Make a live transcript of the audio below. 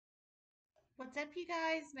What's up, you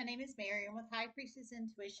guys? My name is Mary. I'm with High Priestess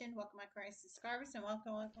Intuition. Welcome, my current subscribers, and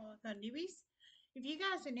welcome, newbies. If you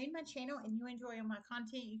guys are new to my channel and you enjoy all my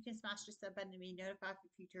content, you can smash the sub button to be notified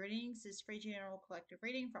for future readings. This is free general collective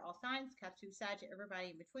reading for all signs, Caps, sides,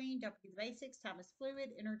 everybody in between. Don't forget the basics. Time is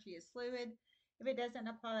fluid. Energy is fluid. If it doesn't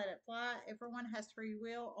apply, let it fly. Everyone has free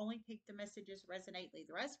will. Only pick the messages resonate.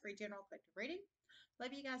 Leave the rest. Free general collective reading.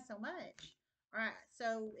 Love you guys so much. All right,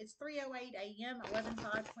 so it's 3:08 a.m.,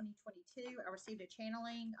 11/5/2022. I received a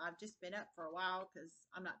channeling. I've just been up for a while because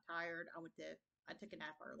I'm not tired. I took a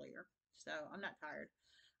nap earlier, so I'm not tired.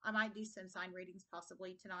 I might do some sign readings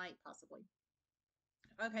possibly tonight, possibly.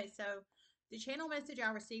 Okay, so the channel message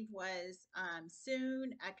I received was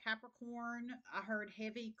soon a Capricorn. I heard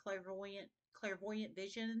heavy clairvoyant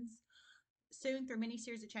visions. Soon, through many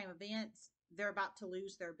series of chain events, they're about to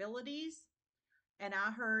lose their abilities. And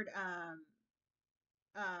I heard um,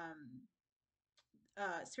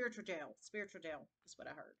 spiritual jail is what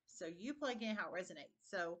I heard. So you plug in how it resonates.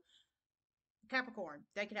 So Capricorn,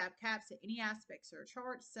 they could have caps at any aspects of their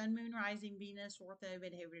chart: sun, moon, rising, Venus, ortho,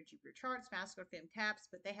 midheaven, Jupiter charts, masculine, fem caps,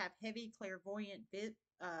 but they have heavy clairvoyant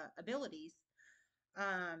abilities.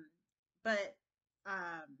 Um, but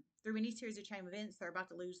through any series of chain events, they're about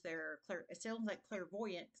to lose their it sounds like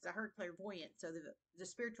clairvoyant because I heard clairvoyant. So the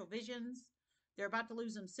spiritual visions, they're about to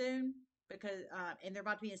lose them soon because and they're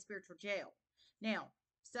about to be in spiritual jail. Now,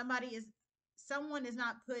 someone is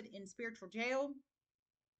not put in spiritual jail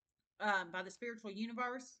by the spiritual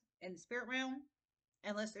universe and the spirit realm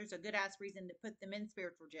unless there's a good ass reason to put them in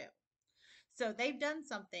spiritual jail. So they've done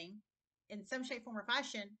something in some shape, form, or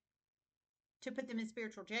fashion to put them in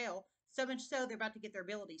spiritual jail, so much so they're about to get their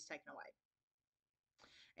abilities taken away.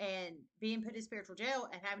 And being put in spiritual jail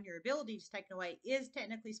and having your abilities taken away is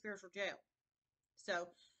technically spiritual jail. So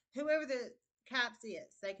whoever the caps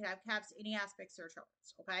is, they can have caps any aspects of their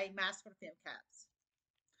charts. Okay, masculine, fem caps.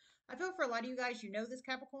 I feel for a lot of you guys, you know this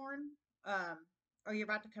Capricorn, or you're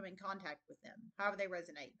about to come in contact with them, however they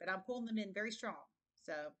resonate. But I'm pulling them in very strong.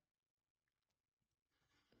 So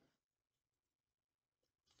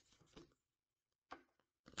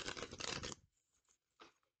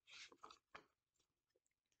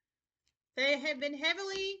they have been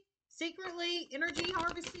heavily, secretly energy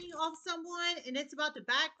harvesting off someone, and it's about to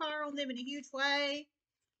backfire on them in a huge way.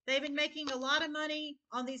 They've been making a lot of money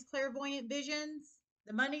on these clairvoyant visions.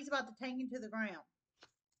 The money's about to tank into the ground.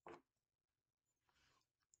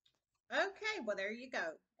 Okay, well, there you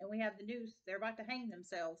go. And we have the news. They're about to hang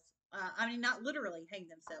themselves. I mean, not literally hang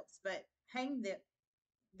themselves, but hang them.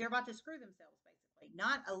 They're about to screw themselves, basically.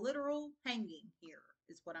 Not a literal hanging here,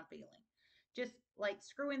 is what I'm feeling. Just like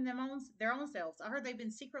screwing them on their own selves. I heard they've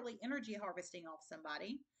been secretly energy harvesting off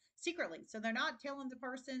somebody. Secretly. So they're not telling the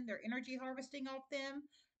person they're energy harvesting off them.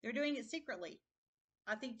 They're doing it secretly.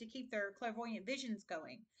 I think to keep their clairvoyant visions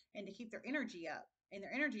going and to keep their energy up and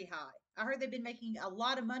their energy high. I heard they've been making a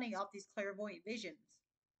lot of money off these clairvoyant visions.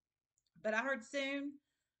 But I heard soon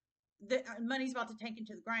the money's about to tank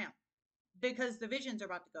into the ground because the visions are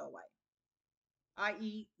about to go away,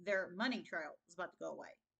 i.e., their money trail is about to go away.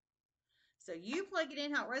 So you plug it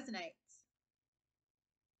in how it resonates.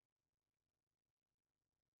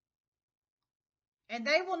 And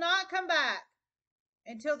they will not come back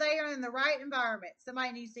until they are in the right environment.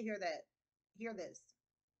 Somebody needs to hear that. Hear this.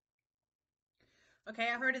 Okay,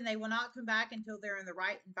 I heard, and they will not come back until they're in the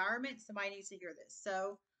right environment. Somebody needs to hear this.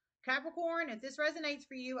 So, Capricorn, if this resonates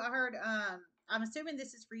for you, I heard, I'm assuming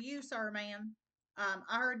this is for you, sir, ma'am.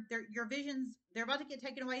 I heard your visions, they're about to get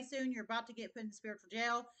taken away soon. You're about to get put in spiritual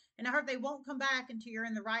jail. And I heard they won't come back until you're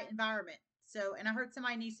in the right environment. So, and I heard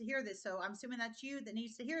somebody needs to hear this. So, I'm assuming that's you that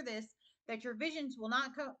needs to hear this, that your visions will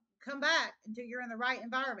not come back until you're in the right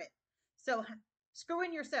environment. So,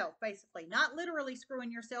 screwing yourself, basically, not literally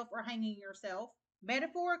screwing yourself or hanging yourself,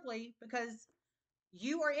 metaphorically, because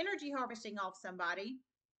you are energy harvesting off somebody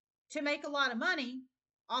to make a lot of money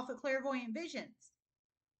off of clairvoyant visions.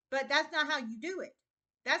 But that's not how you do it.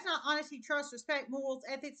 That's not honesty, trust, respect, morals,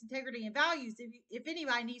 ethics, integrity, and values, if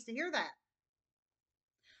anybody needs to hear that.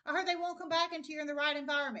 I heard they won't come back until you're in the right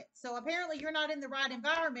environment. So apparently you're not in the right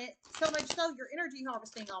environment, so much so you're energy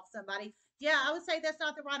harvesting off somebody. Yeah, I would say that's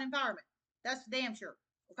not the right environment. That's damn sure.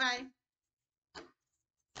 Okay?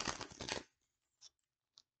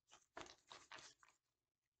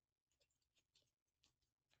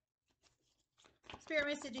 Spirit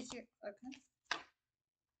message is here. Okay.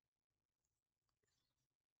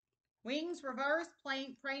 Wings reverse,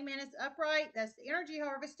 praying mantis upright. That's the energy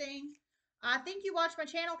harvesting. I think you watch my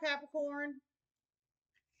channel, Capricorn.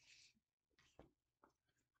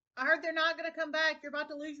 I heard they're not going to come back. You're about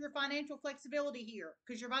to lose your financial flexibility here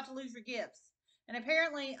because you're about to lose your gifts. And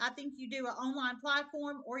apparently, I think you do an online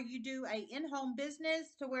platform or you do a in-home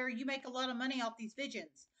business to where you make a lot of money off these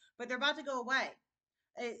visions, but they're about to go away.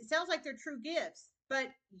 It sounds like they're true gifts, but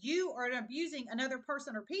you are abusing another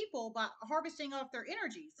person or people by harvesting off their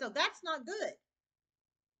energy. So that's not good.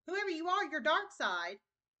 Whoever you are, your dark side,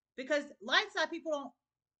 because light side people don't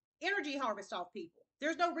energy harvest off people.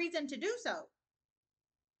 There's no reason to do so.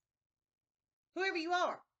 Whoever you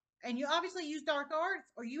are. And you obviously use dark arts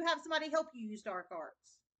or you have somebody help you use dark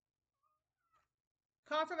arts.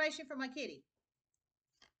 Confirmation from my kitty.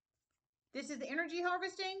 This is the energy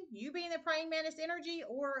harvesting, you being the praying mantis energy,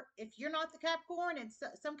 or if you're not the Capricorn, it's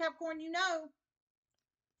some Capricorn you know,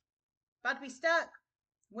 about to be stuck,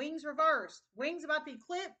 wings reversed, wings about to be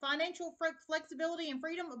clipped, financial flexibility and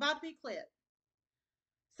freedom about to be clipped.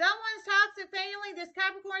 Someone's toxic family, this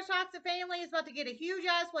Capricorn's toxic family is about to get a huge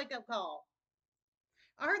ass wake up call.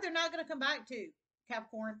 I heard they're not going to come back to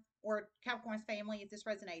Capricorn or Capricorn's family if this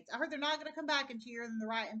resonates. I heard they're not going to come back until you're in the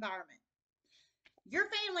right environment. Your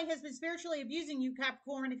family has been spiritually abusing you,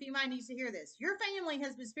 Capricorn, if anybody needs to hear this. Your family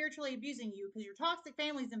has been spiritually abusing you because your toxic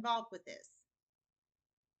family is involved with this.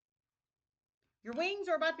 Your wings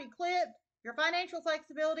are about to be clipped. Your financial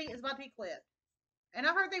flexibility is about to be clipped. And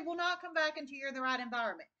I heard they will not come back until you're in the right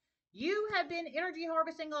environment. You have been energy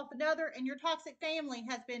harvesting off another, and your toxic family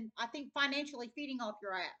has been, I think, financially feeding off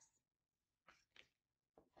your ass.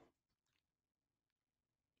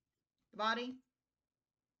 The body.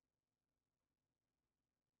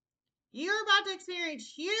 You're about to experience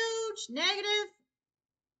huge negative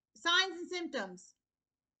signs and symptoms.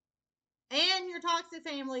 And your toxic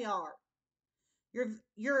family are.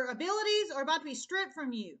 Your abilities are about to be stripped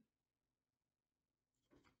from you.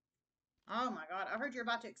 Oh my God. I heard you're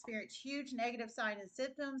about to experience huge negative signs and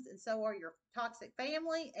symptoms, and so are your toxic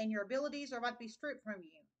family, and your abilities are about to be stripped from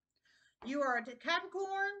you. You are a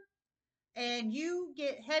Capricorn, and you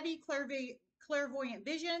get heavy clairvoyant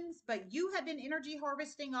visions, but you have been energy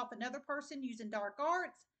harvesting off another person using dark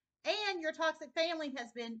arts, and your toxic family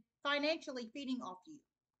has been financially feeding off you.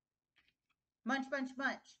 Munch, munch,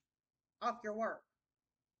 munch off your work.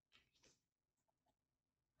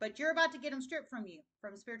 But you're about to get them stripped from you,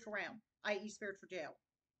 from the spiritual realm, i.e. spiritual jail.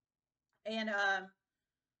 And an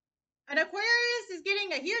Aquarius is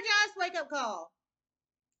getting a huge ass wake up call.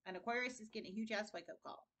 An Aquarius is getting a huge ass wake up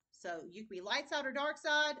call. So you could be light side or dark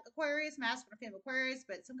side Aquarius, masculine or female Aquarius,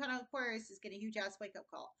 but some kind of Aquarius is getting a huge ass wake up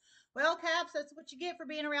call. Well, Caps, that's what you get for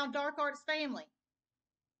being around dark arts family.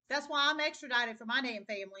 That's why I'm extradited from my damn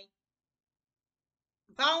family.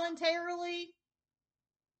 Voluntarily,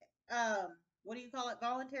 what do you call it?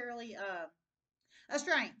 Voluntarily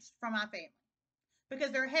estranged from my family.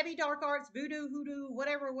 Because they're heavy dark arts, voodoo, hoodoo,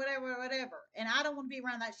 whatever. And I don't want to be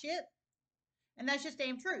around that shit. And that's just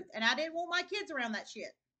damn truth. And I didn't want my kids around that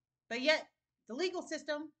shit. But yet, the legal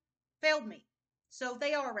system failed me. So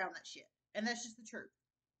they are around that shit. And that's just the truth.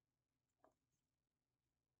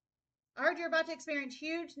 I heard you're about to experience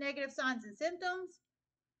huge negative signs and symptoms.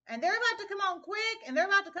 And they're about to come on quick, and they're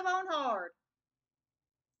about to come on hard.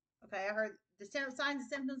 Okay, I heard the signs and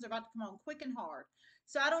symptoms are about to come on quick and hard.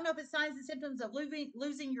 So I don't know if it's signs and symptoms of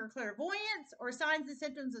losing your clairvoyance or signs and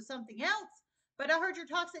symptoms of something else. But I heard your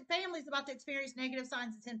toxic family is about to experience negative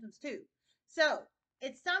signs and symptoms too. So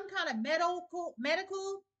it's some kind of medical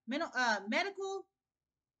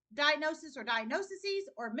diagnosis or diagnoses,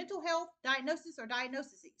 or mental health diagnosis or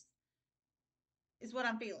diagnoses is what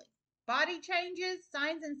I'm feeling. Body changes,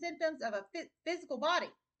 signs and symptoms of a physical body,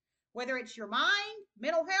 whether it's your mind,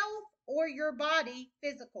 mental health, or your body,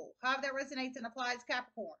 physical. However that resonates and applies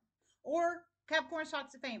Capricorn or Capricorn's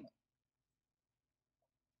toxic family.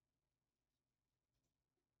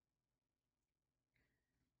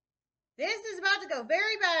 This is about to go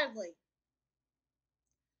very badly.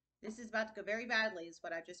 This is about to go very badly is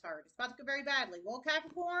what I just heard. It's about to go very badly. Well,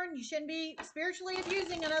 Capricorn, you shouldn't be spiritually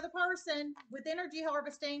abusing another person with energy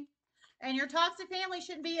harvesting. And your toxic family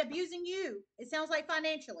shouldn't be abusing you. It sounds like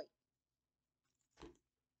financially.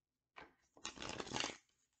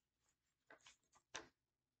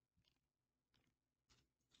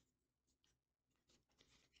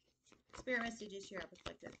 Spirit messages here,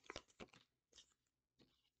 perspective.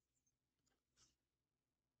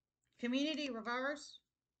 Community reverse.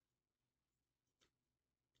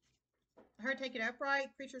 Her take it upright.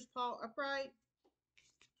 Creature's paw upright.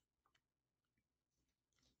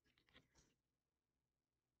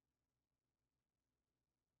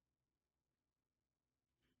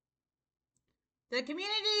 The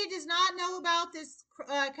community does not know about this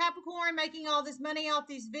Capricorn making all this money off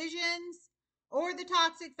these visions, or the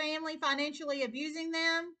toxic family financially abusing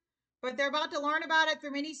them, but they're about to learn about it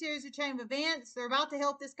through many series of chain of events. They're about to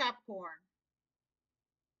help this Capricorn.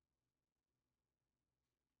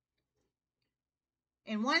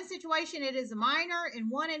 In one situation, it is a minor. In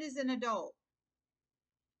one, it is an adult.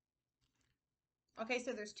 Okay,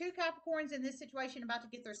 so there's two Capricorns in this situation about to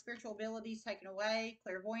get their spiritual abilities taken away.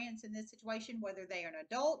 Clairvoyance in this situation, whether they are an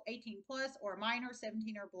adult, 18 plus, or a minor,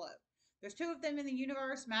 17 or below. There's two of them in the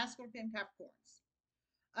universe, masculine femme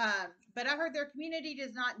Capricorns. But I heard their community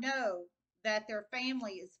does not know that their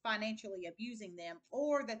family is financially abusing them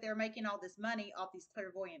or that they're making all this money off these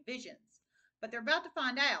clairvoyant visions. But they're about to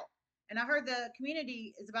find out. And I heard the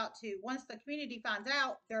community is about to, once the community finds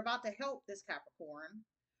out, they're about to help this Capricorn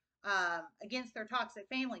against their toxic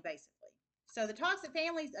family, basically. So the toxic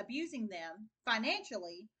family is abusing them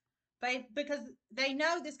financially, but because they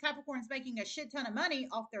know this Capricorn is making a shit ton of money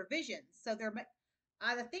off their visions. So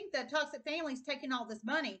I think the toxic family is taking all this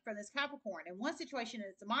money from this Capricorn. In one situation,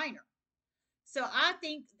 it's a minor. So I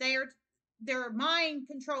think they're mind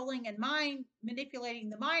controlling and mind manipulating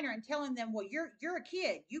the minor and telling them, well, you're a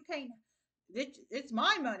kid, you can't. It's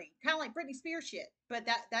my money, kind of like Britney Spears shit. But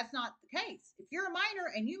that's not the case. If you're a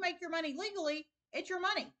minor and you make your money legally, it's your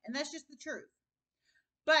money, and that's just the truth.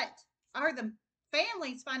 But I heard the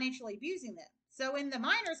family's financially abusing them. So in the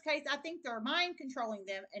minor's case, I think they're mind controlling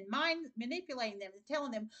them and mind manipulating them and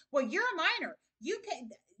telling them, well, you're a minor.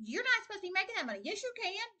 You're not supposed to be making that money. Yes, you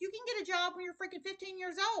can. You can get a job when you're freaking 15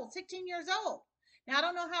 years old, 16 years old. Now, I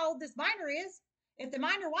don't know how old this minor is. If the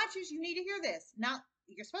minor watches, you need to hear this. Now,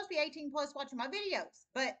 you're supposed to be 18 plus watching my videos.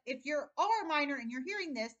 But if you are a minor and you're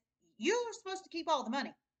hearing this, you're supposed to keep all the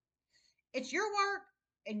money. It's your work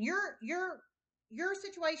and your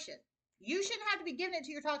situation. You shouldn't have to be giving it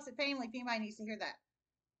to your toxic family if anybody needs to hear that.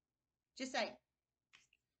 Just saying.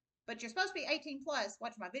 But you're supposed to be 18 plus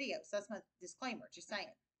watching my videos. So that's my disclaimer. Just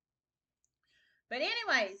saying. But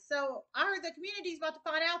anyway, so I heard the community's about to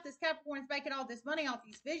find out this Capricorn's making all this money off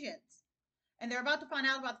these visions. And they're about to find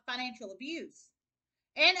out about the financial abuse.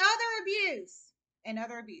 And other abuse. And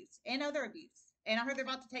other abuse. And other abuse. And I heard they're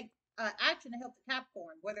about to take action to help the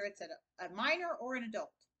Capricorn, whether it's a minor or an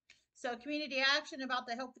adult. So community action about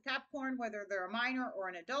to help the Capricorn, whether they're a minor or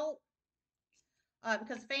an adult.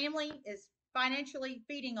 Because family is financially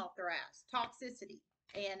feeding off their ass. Toxicity.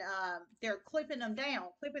 And they're clipping them down,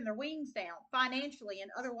 clipping their wings down financially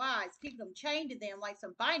and otherwise, keeping them chained to them like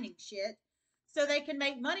some binding shit so they can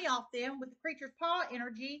make money off them with the creature's paw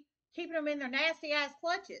energy, keeping them in their nasty ass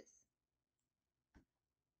clutches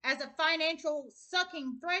as a financial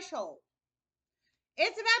sucking threshold.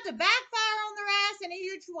 It's about to backfire on their ass in a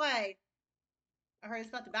huge way. I heard it's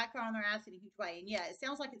about to backfire on their ass in a huge way. And yeah, it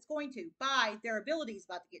sounds like it's going to by their abilities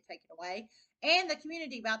about to get taken away and the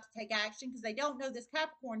community about to take action because they don't know this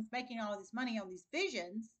Capricorn's making all this money on these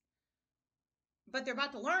visions, but they're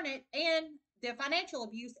about to learn it and the financial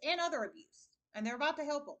abuse and other abuse. And they're about to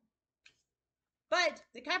help them. But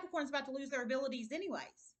the Capricorn's about to lose their abilities anyways.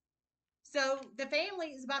 So the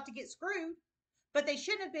family is about to get screwed, but they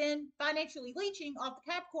shouldn't have been financially leeching off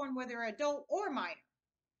the Capricorn, whether they're adult or minor.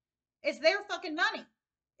 It's their fucking money.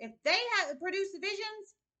 If they have produced the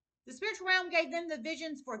visions, the spiritual realm gave them the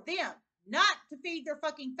visions for them, not to feed their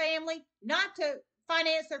fucking family, not to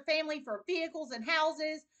finance their family for vehicles and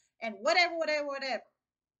houses and whatever.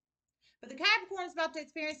 But the Capricorn is about to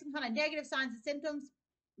experience some kind of negative signs and symptoms,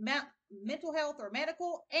 mental health or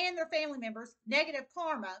medical, and their family members, negative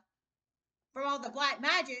karma from all the black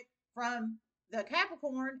magic from the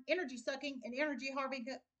Capricorn energy sucking and energy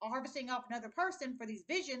harvesting off another person for these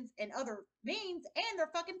visions and other means and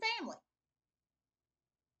their fucking family.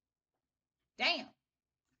 Damn.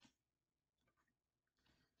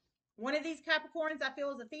 One of these Capricorns I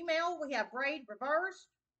feel is a female. We have braid reversed,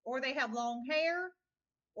 or they have long hair,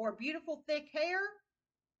 or beautiful thick hair.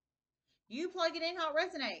 You plug it in how it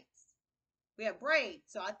resonates. We have braid.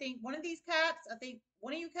 So I think one of these caps,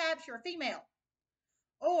 one of you caps, you're a female.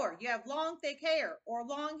 Or you have long, thick hair, or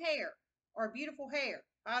long hair, or beautiful hair.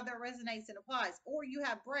 How that resonates and applies. Or you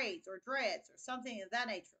have braids or dreads or something of that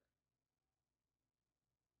nature.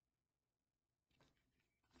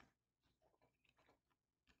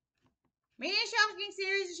 Many shocking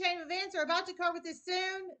series of chain of events are about to cover this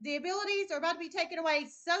soon. The abilities are about to be taken away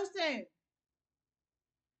so soon.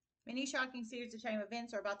 Many shocking series of chain of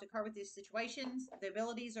events are about to cover these situations. The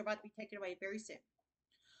abilities are about to be taken away very soon.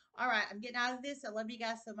 All right, I'm getting out of this. I love you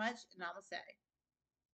guys so much, and namaste.